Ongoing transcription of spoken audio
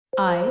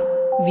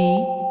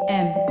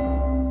IVM.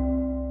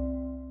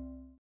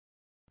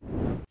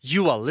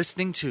 You are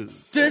listening to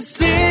The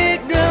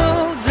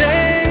Signal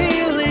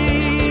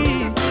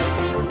Daily.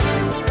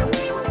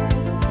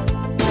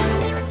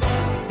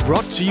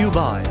 Brought to you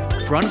by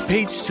Front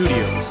Page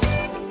Studios.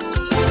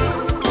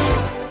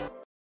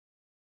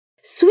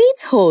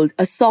 Sweets hold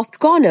a soft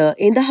corner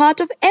in the heart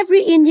of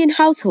every Indian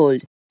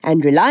household,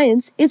 and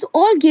Reliance is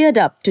all geared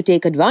up to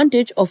take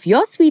advantage of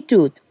your sweet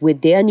tooth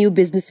with their new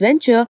business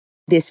venture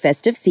this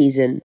festive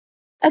season.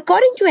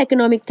 According to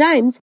Economic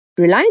Times,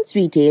 Reliance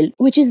Retail,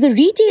 which is the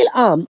retail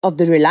arm of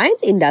the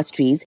Reliance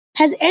Industries,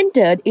 has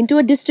entered into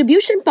a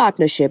distribution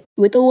partnership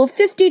with over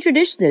 50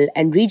 traditional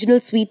and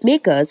regional sweet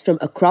makers from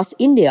across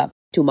India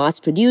to mass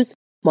produce,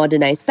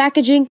 modernize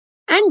packaging,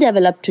 and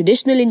develop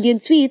traditional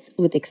Indian sweets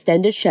with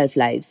extended shelf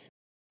lives.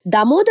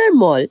 Damodar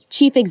Mall,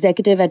 chief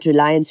executive at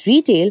Reliance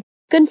Retail,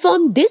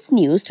 confirmed this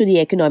news to the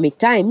Economic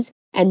Times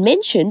and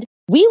mentioned,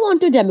 "We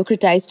want to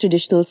democratize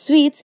traditional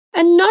sweets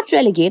and not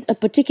relegate a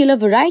particular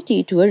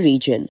variety to a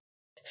region."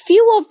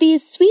 Few of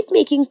these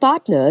sweet-making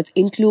partners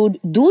include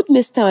Doodh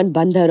Misthan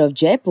Bandhar of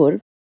Jaipur,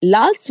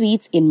 Lal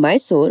Sweets in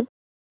Mysore,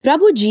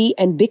 Prabhuji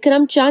and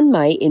Bikram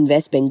Chandmai in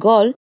West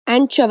Bengal,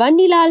 and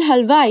Chavannilal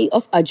Halwai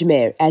of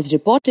Ajmer, as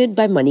reported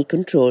by Money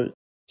Control.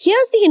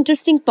 Here's the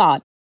interesting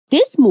part.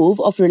 This move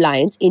of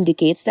Reliance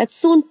indicates that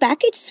soon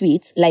packaged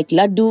sweets like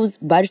laddus,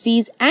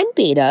 barfis, and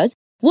pedas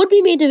would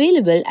be made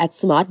available at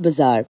Smart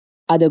Bazaar,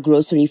 other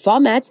grocery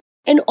formats,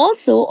 and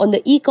also on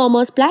the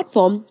e-commerce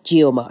platform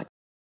JioMart.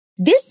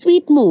 This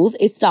sweet move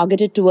is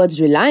targeted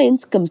towards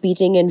Reliance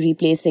competing and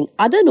replacing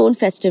other known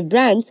festive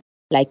brands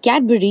like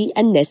Cadbury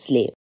and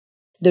Nestle.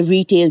 The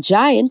retail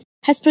giant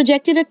has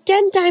projected a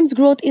 10 times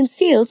growth in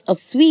sales of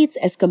sweets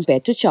as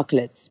compared to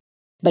chocolates.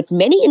 But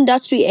many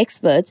industry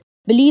experts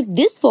believe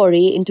this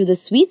foray into the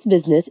sweets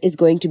business is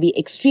going to be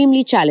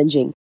extremely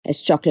challenging,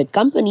 as chocolate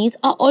companies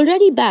are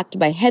already backed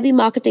by heavy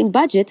marketing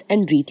budgets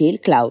and retail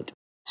clout.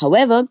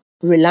 However,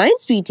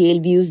 Reliance Retail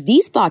views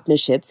these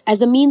partnerships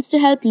as a means to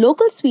help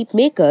local sweet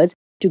makers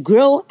to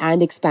grow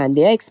and expand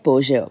their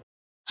exposure.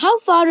 How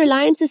far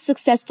Reliance is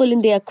successful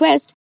in their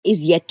quest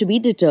is yet to be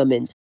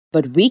determined,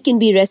 but we can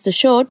be rest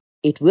assured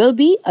it will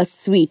be a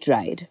sweet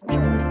ride.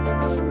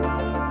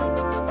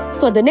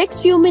 For the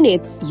next few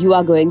minutes, you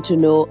are going to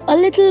know a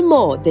little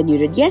more than you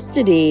did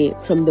yesterday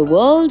from the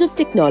world of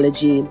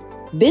technology,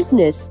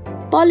 business,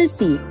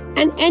 policy,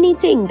 and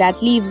anything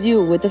that leaves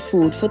you with a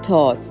food for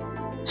thought.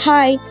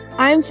 Hi,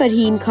 I'm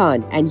Farheen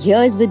Khan, and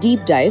here is the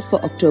deep dive for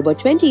October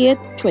 20th,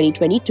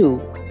 2022.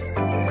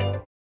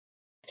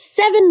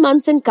 7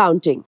 months and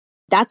counting.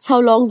 That's how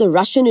long the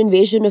Russian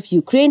invasion of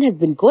Ukraine has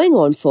been going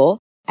on for,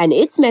 and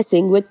it's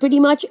messing with pretty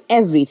much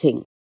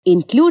everything,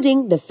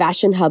 including the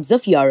fashion hubs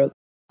of Europe.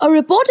 A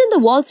report in the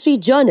Wall Street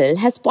Journal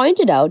has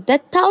pointed out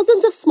that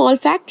thousands of small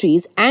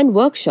factories and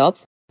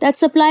workshops that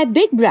supply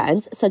big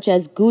brands such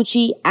as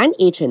Gucci and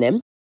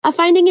H&M are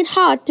finding it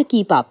hard to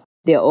keep up.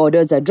 Their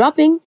orders are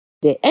dropping,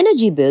 their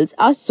energy bills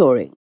are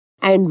soaring.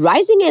 And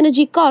rising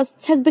energy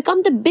costs has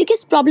become the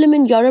biggest problem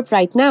in Europe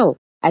right now,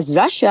 as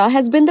Russia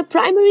has been the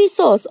primary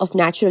source of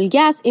natural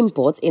gas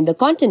imports in the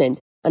continent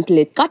until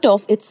it cut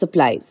off its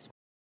supplies.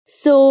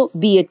 So,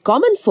 be it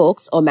common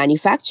folks or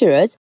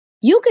manufacturers,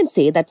 you can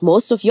say that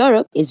most of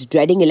Europe is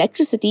dreading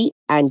electricity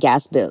and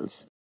gas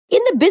bills. In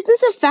the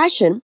business of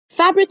fashion,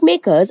 fabric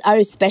makers are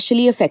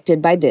especially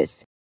affected by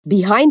this.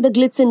 Behind the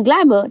glitz and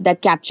glamour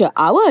that capture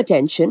our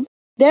attention,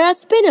 there are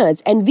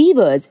spinners and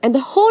weavers and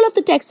the whole of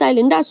the textile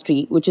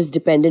industry, which is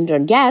dependent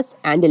on gas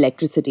and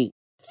electricity.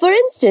 For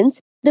instance,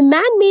 the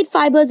man-made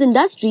fibers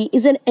industry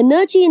is an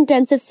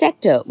energy-intensive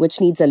sector which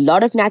needs a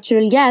lot of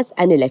natural gas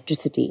and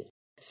electricity.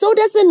 So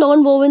does the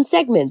non-woven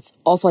segments,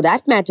 or for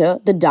that matter,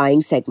 the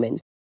dyeing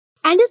segment.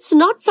 And it's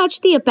not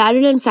such the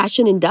apparel and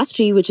fashion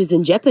industry which is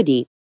in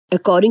jeopardy.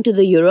 According to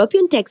the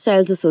European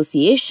Textiles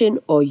Association,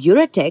 or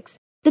Eurotex,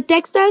 the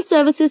textile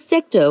services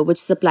sector, which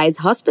supplies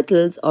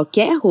hospitals or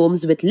care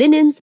homes with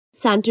linens,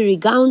 sanitary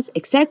gowns,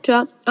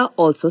 etc., are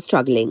also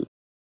struggling.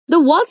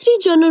 The Wall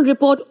Street Journal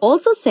report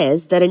also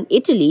says that in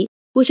Italy,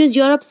 which is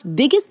Europe's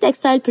biggest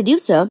textile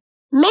producer,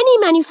 many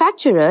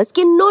manufacturers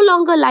can no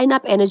longer line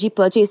up energy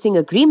purchasing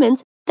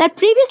agreements that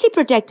previously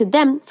protected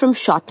them from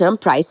short-term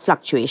price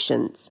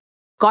fluctuations.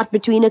 Caught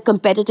between a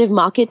competitive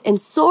market and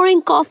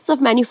soaring costs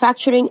of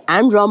manufacturing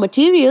and raw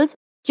materials,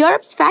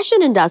 Europe's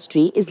fashion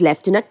industry is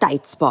left in a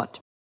tight spot.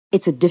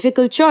 It's a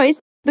difficult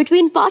choice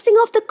between passing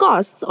off the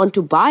costs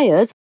onto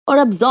buyers or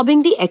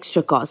absorbing the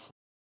extra costs.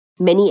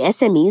 Many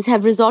SMEs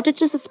have resorted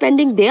to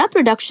suspending their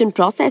production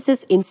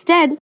processes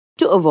instead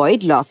to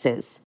avoid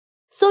losses.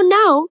 So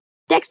now,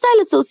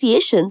 textile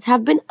associations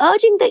have been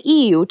urging the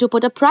EU to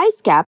put a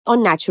price cap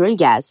on natural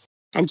gas.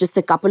 And just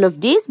a couple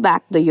of days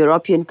back, the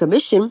European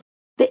Commission,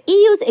 the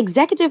EU's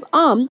executive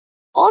arm,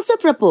 also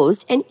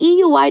proposed an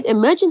EU-wide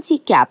emergency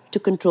cap to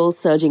control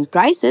surging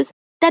prices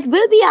that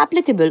will be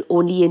applicable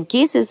only in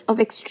cases of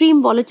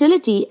extreme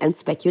volatility and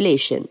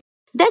speculation.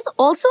 There's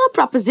also a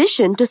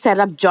proposition to set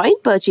up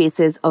joint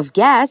purchases of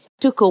gas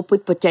to cope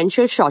with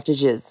potential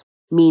shortages.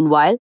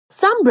 Meanwhile,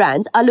 Some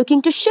brands are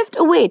looking to shift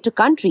away to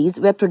countries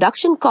where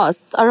production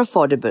costs are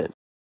affordable.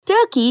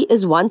 Turkey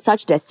is one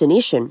such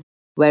destination,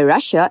 where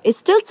Russia is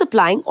still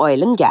supplying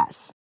oil and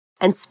gas.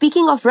 And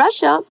speaking of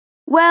Russia,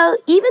 well,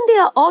 even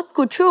their haute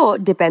couture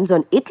depends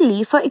on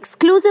Italy for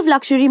exclusive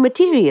luxury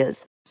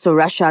materials. So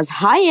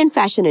Russia's high-end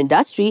fashion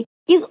industry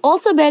is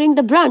also bearing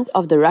the brunt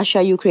of the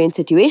Russia-Ukraine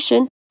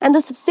situation and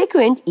the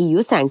subsequent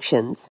EU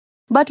sanctions.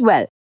 But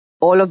well,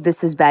 all of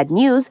this is bad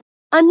news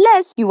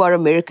unless you are a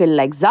miracle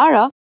like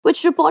Zara,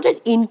 which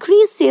reported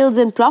increased sales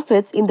and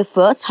profits in the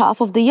first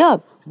half of the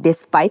year,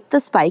 despite the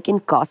spike in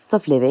costs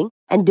of living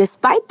and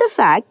despite the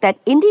fact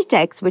that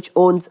Inditex, which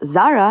owns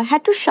Zara,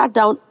 had to shut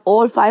down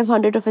all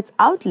 500 of its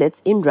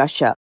outlets in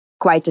Russia.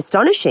 Quite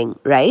astonishing,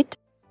 right?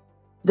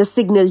 The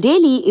Signal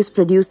Daily is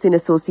produced in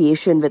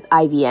association with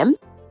IVM.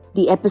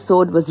 The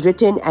episode was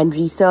written and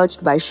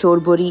researched by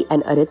Shorburi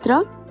and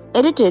Aritra,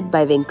 edited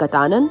by Venkat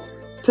Anand,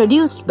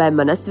 produced by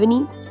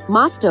Manaswini,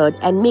 mastered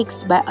and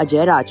mixed by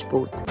Ajay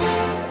Rajput.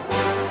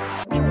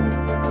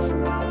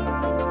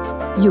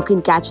 You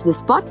can catch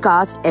this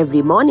podcast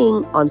every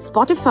morning on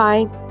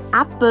Spotify,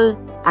 Apple,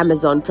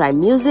 Amazon Prime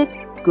Music,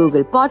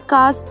 Google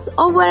Podcasts,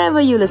 or wherever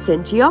you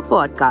listen to your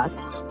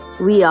podcasts.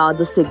 We are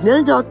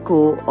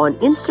thesignal.co on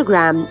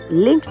Instagram,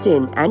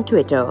 LinkedIn, and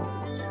Twitter.